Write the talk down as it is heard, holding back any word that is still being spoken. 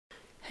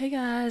Hey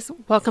guys,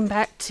 welcome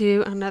back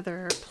to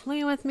another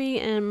plan with me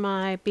in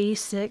my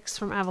B6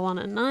 from Avalon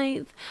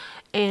Ninth,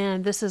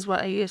 and this is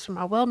what I use for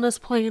my wellness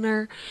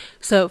planner.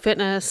 So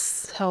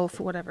fitness,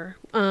 health, whatever,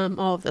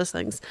 all of those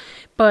things.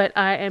 But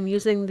I am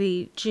using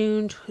the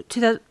June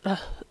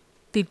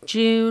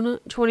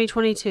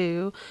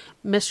 2022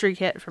 mystery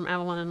kit from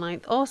Avalon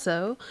Ninth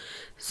also.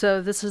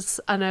 So this is,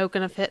 I know,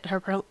 going to fit her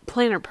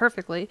planner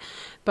perfectly.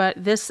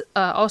 But this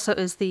also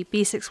is the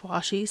B6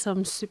 washi, so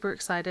I'm super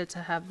excited to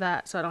have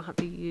that so I don't have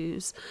to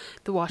use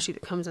the washi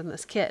that comes in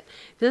this kit.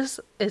 This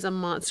is a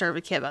monster of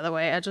a kit, by the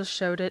way. I just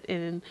showed it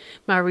in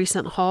my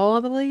recent haul, I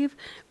believe.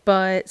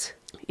 But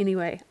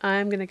anyway,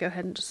 I'm going to go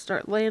ahead and just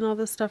start laying all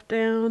this stuff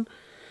down.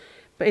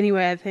 But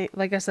anyway, I think,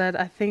 like I said,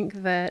 I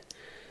think that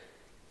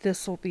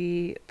this will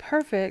be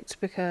perfect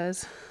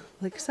because,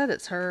 like I said,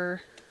 it's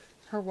her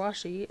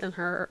washi and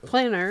her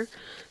planner.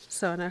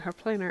 So I know her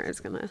planner is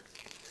gonna,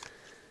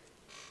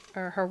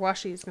 or her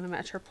washi is gonna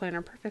match her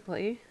planner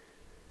perfectly.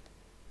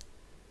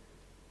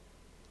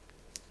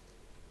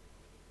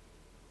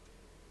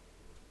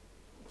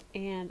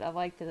 And I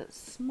like that it's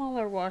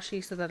smaller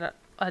washi so that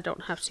I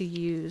don't have to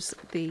use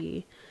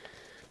the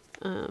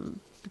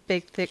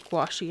big thick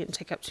washi and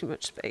take up too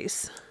much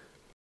space.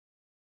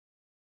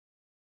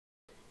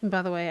 And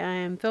by the way, I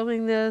am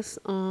filming this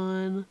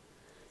on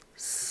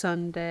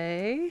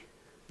Sunday,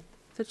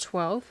 the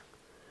 12th.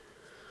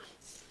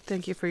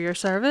 Thank you for your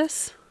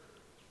service.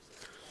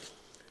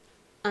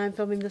 I'm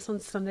filming this on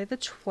Sunday the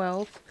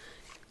 12th,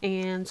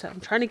 and so I'm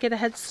trying to get a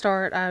head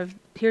start.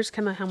 Here's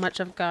kind of how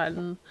much I've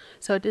gotten.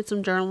 So I did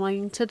some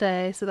journaling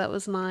today, so that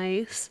was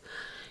nice.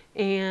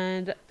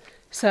 And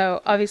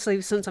so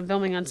obviously, since I'm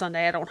filming on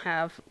Sunday, I don't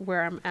have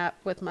where I'm at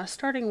with my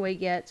starting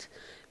weight yet.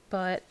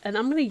 And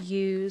I'm going to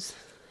use,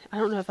 I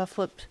don't know if I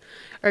flipped,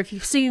 or if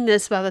you've seen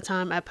this by the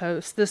time I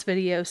post this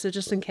video, so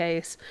just in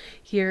case,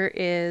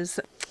 here's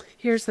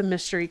the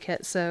mystery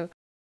kit. So,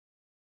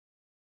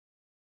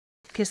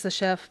 Kiss the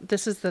Chef,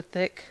 this is the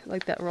thick,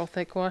 like that real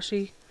thick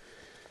washi.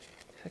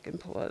 If I can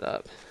pull it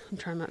up. I'm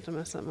trying not to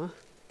mess up my,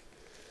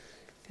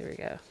 there we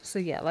go. So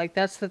yeah, like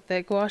that's the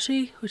thick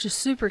washi, which is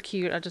super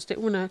cute. I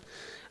didn't want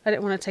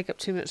to take up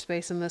too much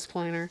space in this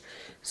planner.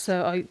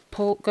 So I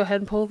go ahead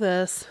and pull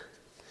this,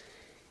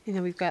 and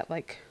then we've got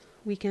like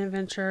weekend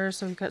adventures.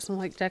 So we've got some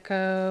like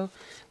deco,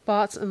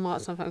 lots and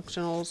lots of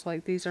functionals.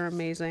 Like these are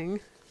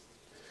amazing.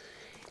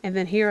 And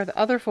then here are the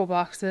other full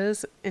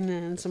boxes, and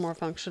then some more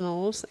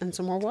functionals and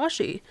some more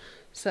washi.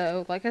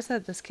 So like I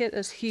said, this kit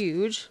is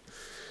huge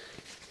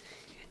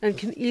and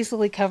can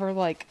easily cover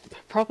like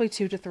probably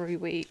 2 to 3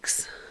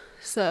 weeks.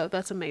 So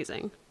that's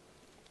amazing.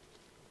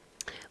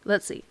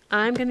 Let's see.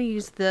 I'm going to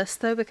use this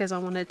though because I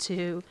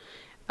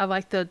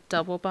like the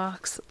double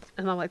box,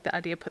 and I like the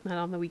idea of putting that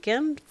on the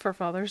weekend for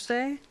Father's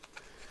Day.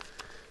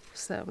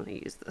 So I'm going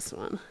to use this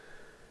one.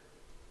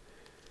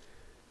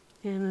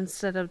 And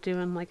instead of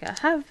doing like I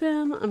have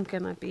been, I'm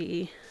going to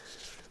be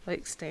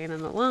like staying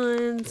in the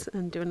lines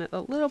and doing it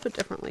a little bit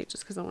differently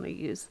just because I want to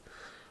use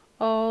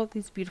all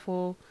these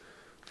beautiful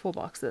full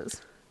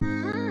boxes. You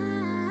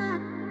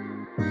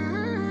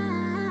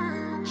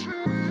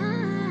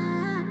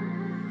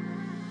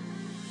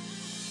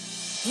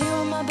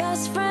were my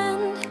best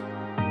friend.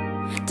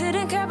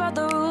 Didn't care about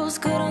the rules,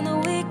 good on the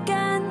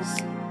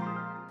weekends.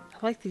 I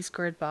like these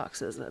grid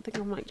boxes. I think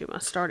I might do my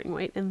starting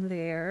weight in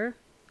there.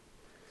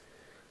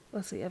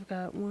 Let's see, I've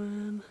got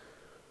 1,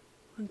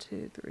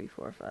 2, 3,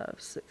 4, 5,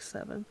 6,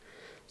 7.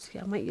 So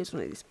yeah, I might use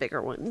one of these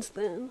bigger ones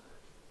then.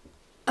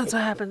 That's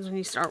what happens when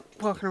you start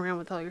walking around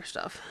with all your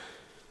stuff.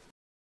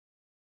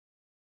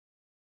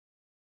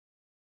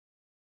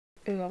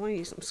 Ooh, I want to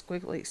use some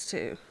squigglies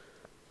too.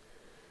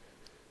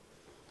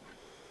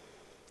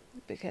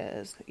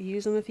 Because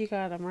use them if you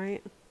got them,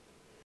 right?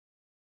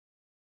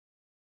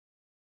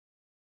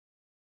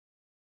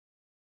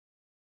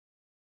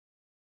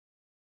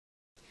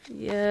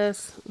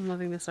 Yes, I'm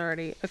loving this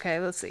already. Okay,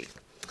 let's see.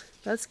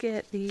 Let's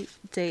get the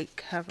date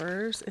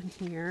covers in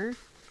here.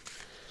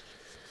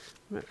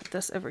 I'm going to put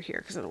this over here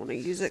because I don't want to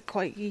use it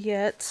quite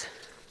yet.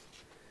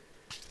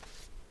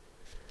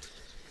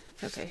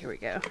 Okay, here we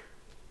go.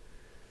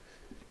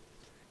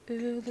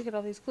 Ooh, look at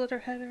all these glitter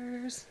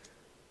headers.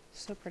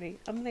 So pretty.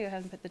 I'm going to go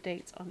ahead and put the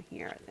dates on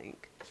here, I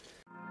think.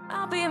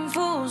 I'll be in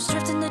fools,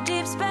 drifting to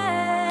deep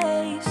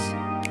space.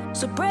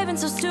 So brave and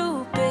so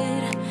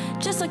stupid,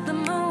 just like the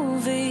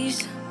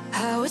movies.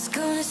 I was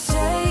gonna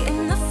stay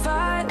in the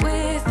fight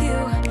with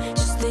you,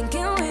 just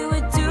thinking we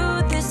would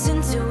do this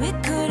until we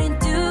couldn't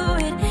do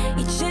it.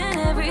 Each and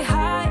every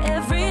high,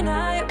 every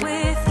night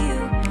with you,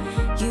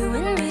 you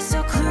and me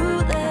so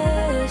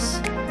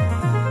clueless.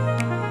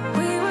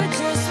 We were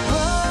just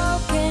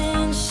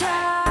broken,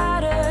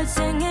 shattered,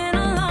 singing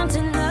along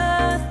to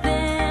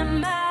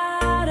nothing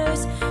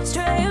matters.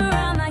 Stray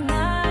around like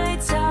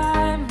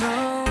nighttime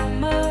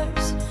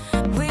rumors.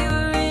 We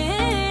were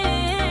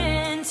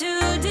in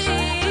too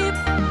deep.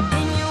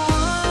 In your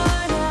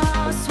worn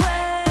out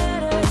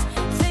sweater,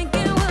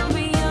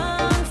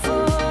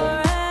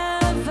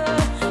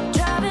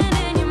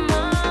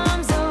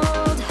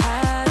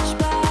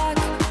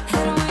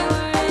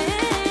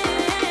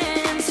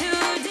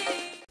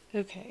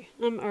 Okay,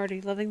 I'm already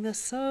loving this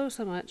so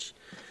much.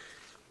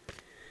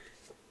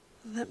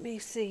 Let me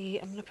see.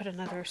 I'm going to put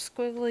another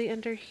squiggly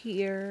under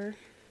here.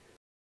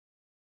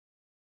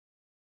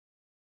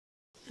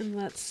 And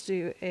let's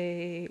do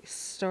a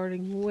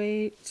starting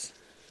weight.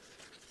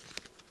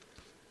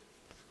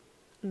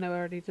 No, I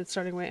already did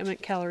starting weight. I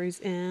meant calories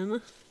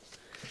in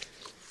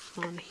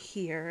on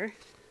here.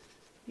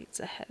 Needs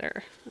a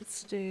header.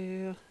 Let's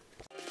do...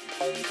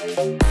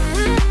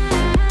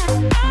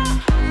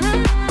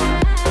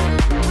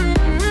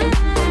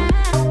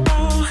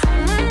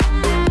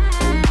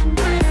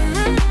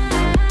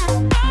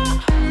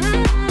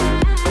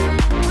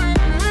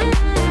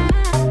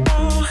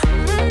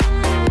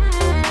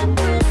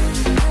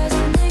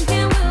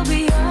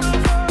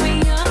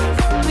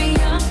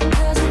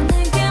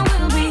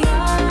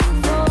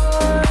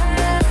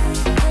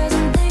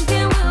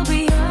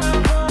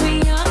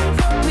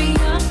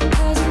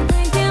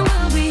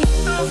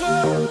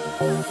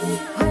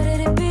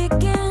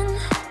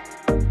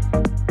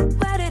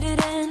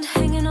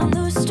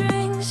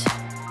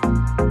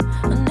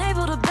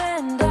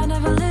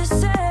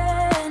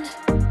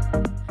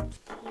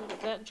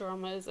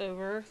 drama is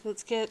over.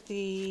 Let's get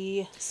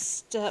the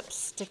step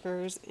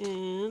stickers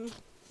in.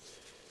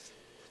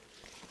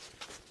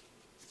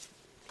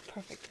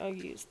 Perfect, I'll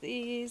use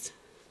these.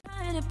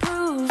 Trying to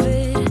prove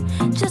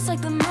it, just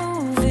like the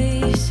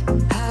movies.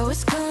 I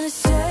was gonna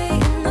stay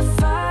in the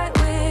fight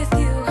with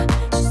you,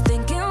 just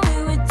thinking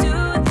we would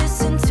do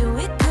this until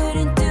we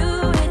couldn't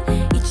do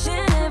it. Each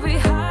and every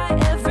high,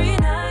 every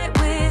night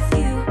with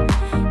you,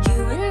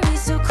 you and me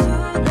so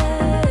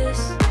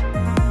clueless.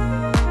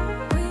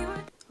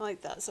 I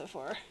like that so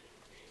far.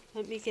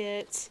 Let me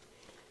get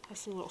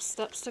some little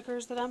step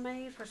stickers that I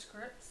made for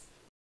scripts.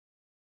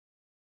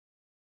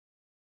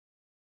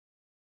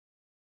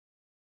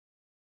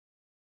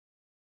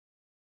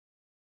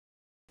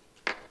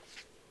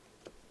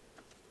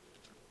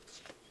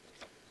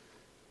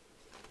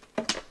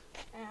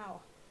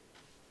 Ow.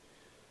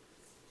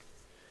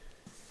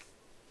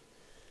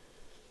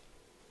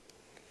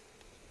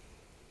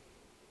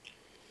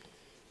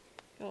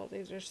 Oh,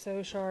 these are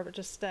so sharp. I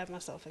just stabbed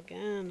myself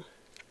again.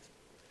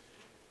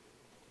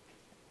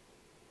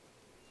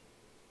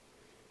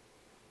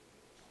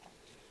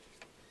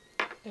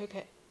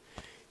 Okay,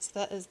 so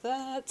that is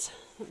that.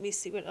 Let me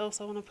see what else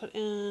I want to put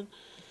in.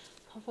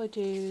 Probably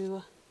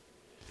do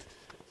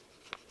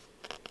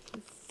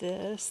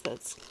this.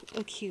 That's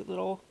a cute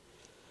little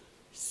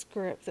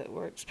script that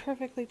works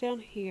perfectly down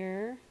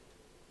here.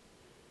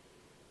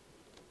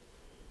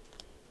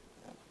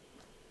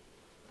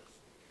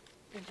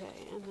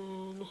 Okay, and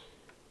then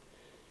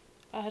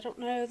I don't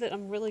know that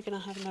I'm really going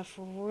to have enough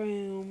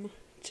room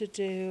to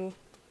do...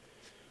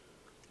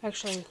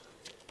 Actually,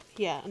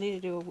 yeah, I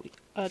need to do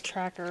a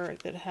tracker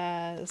that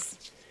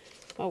has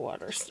my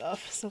water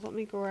stuff. So let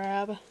me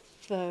grab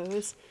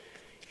those.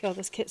 Y'all,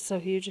 this kit's so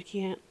huge I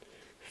can't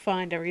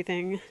find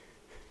everything.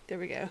 There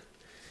we go.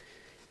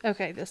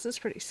 Okay, this is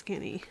pretty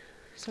skinny,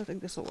 so I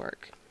think this will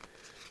work.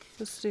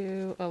 Let's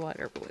do a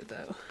lighter blue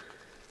though.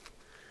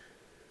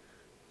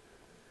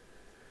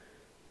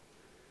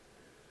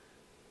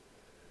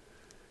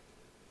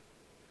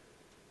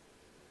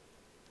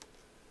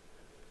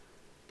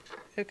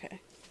 Okay,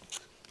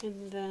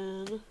 and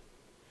then,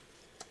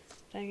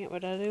 dang it,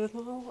 what did I do with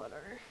my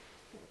water?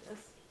 There it is.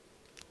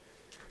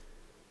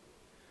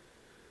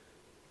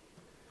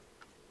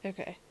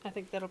 Okay, I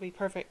think that'll be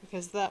perfect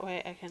because that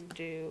way I can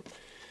do,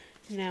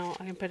 now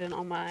I can put in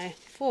all my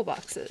full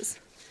boxes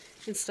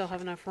and still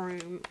have enough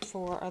room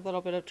for a little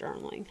bit of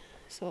journaling.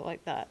 So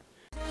like that.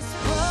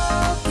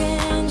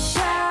 Broken,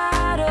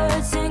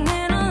 shattered,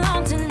 singing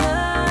along to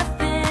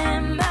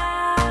nothing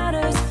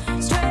matters.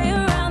 Stray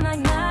around like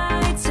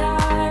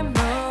nighttime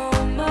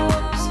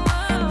momos.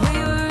 We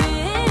were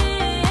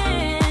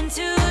in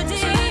too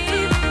deep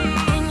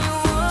in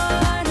your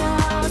worn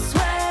out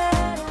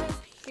sweater.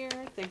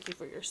 Here, thank you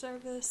for your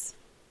service.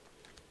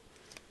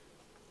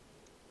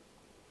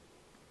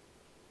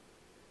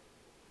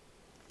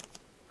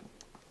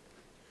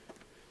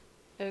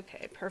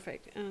 Okay,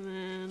 perfect. And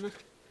then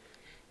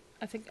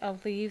I think I'll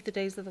leave the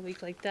days of the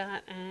week like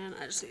that, and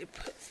I just need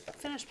to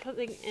finish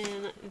putting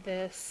in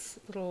this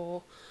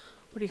little,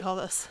 what do you call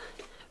this?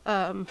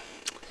 You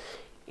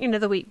know,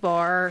 the wheat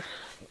bar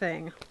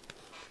thing.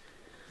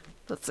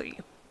 Let's see.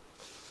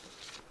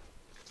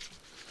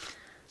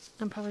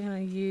 I'm probably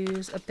going to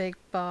use a big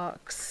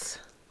box.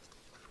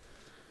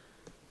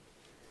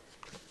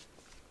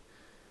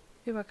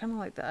 Ooh, I kind of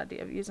like the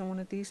idea of using one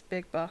of these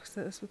big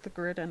boxes with the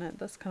grid in it.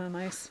 That's kind of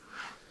nice.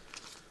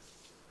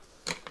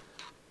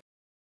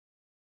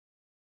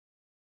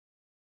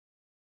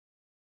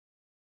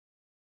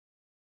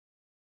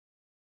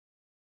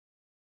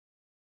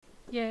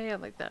 Yay, I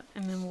like that.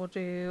 And then we'll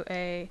do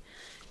a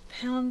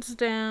pounds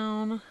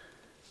down.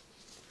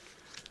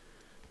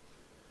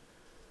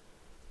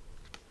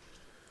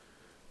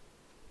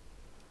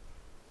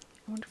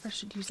 I wonder if I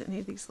should use any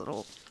of these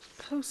little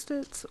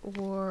post-its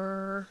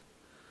or...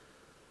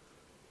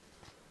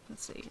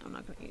 Let's see, I'm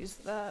not going to use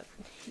that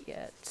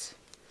yet.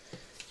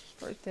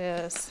 like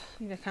this.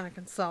 I need to kind of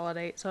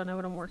consolidate so I know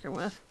what I'm working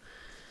with.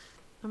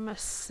 I'm going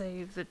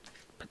to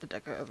put the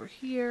deco over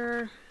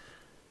here.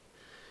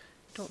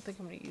 Don't think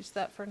I'm going to use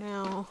that for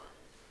now.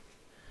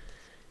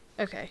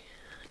 Okay,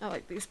 I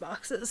like these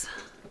boxes.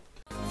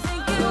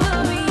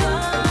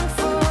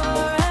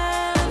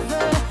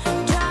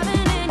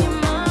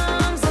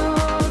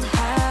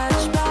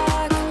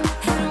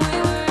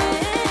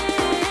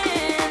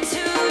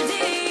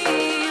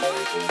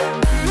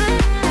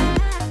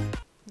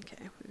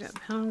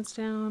 Pounds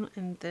down,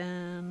 and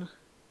then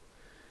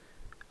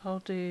I'll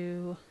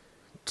do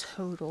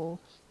total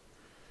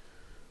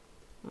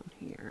on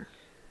here.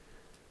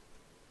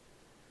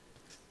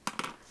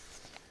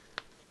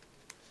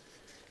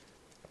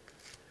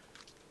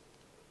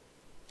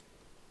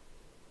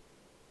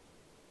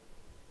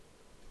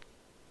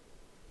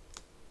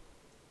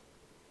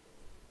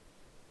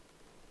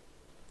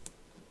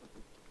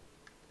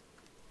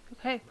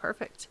 Okay,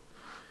 perfect.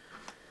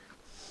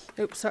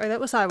 Oops, sorry, that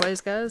was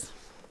sideways, guys.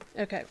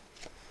 Okay.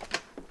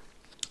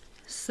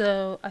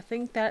 So I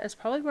think that is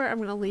probably where I'm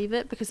going to leave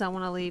it, because I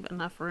want to leave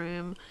enough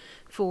room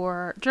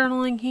for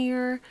journaling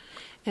here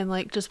and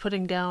like just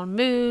putting down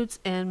moods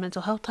and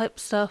mental health type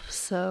stuff.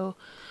 So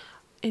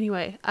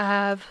anyway, I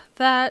have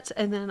that,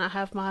 and then I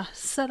have my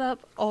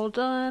setup all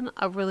done.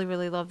 I really,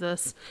 really love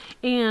this,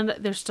 and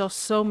there's still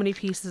so many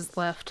pieces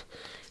left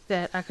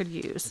that I could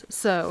use.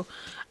 So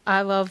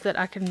I love that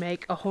I can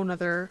make a whole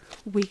nother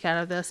week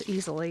out of this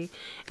easily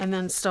and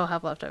then still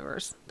have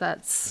leftovers.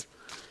 That's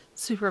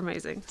super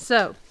amazing.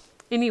 So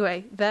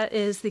anyway, that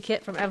is the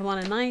kit from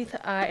Avalon Ninth.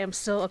 I am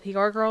still a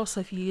PR girl, so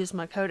if you use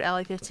my code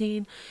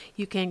ALLY15,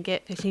 you can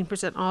get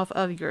 15% off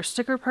of your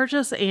sticker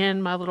purchase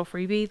and my little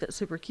freebie that's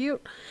super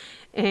cute.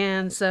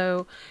 And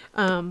so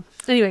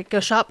anyway, go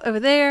shop over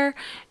there,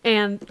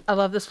 and I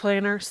love this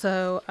planner,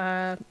 so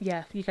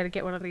yeah, you got to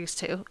get one of these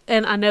too.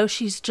 And I know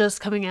she's just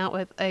coming out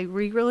with a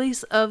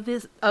re-release of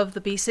the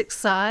B6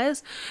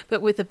 size,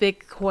 but with a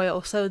big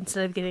coil. So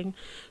instead of getting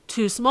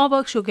 2 small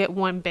books, you'll get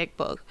 1 big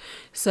book.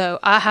 So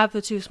I have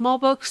the 2 small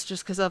books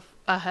just because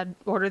I had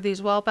ordered these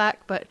a while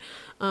back, but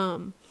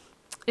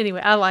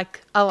anyway, I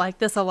like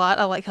this a lot.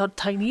 I like how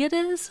tiny it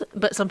is,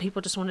 but some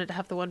people just wanted to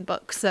have the 1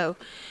 book. So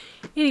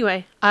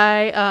anyway,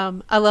 I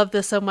love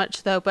this so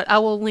much though, but I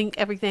will link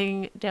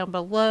everything down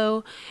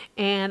below,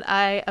 and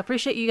I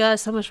appreciate you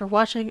guys so much for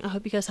watching. I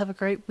hope you guys have a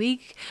great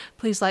week.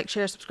 Please like,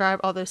 share, subscribe,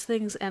 all those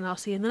things, and I'll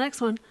see you in the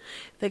next one.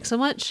 Thanks so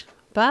much.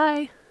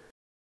 Bye.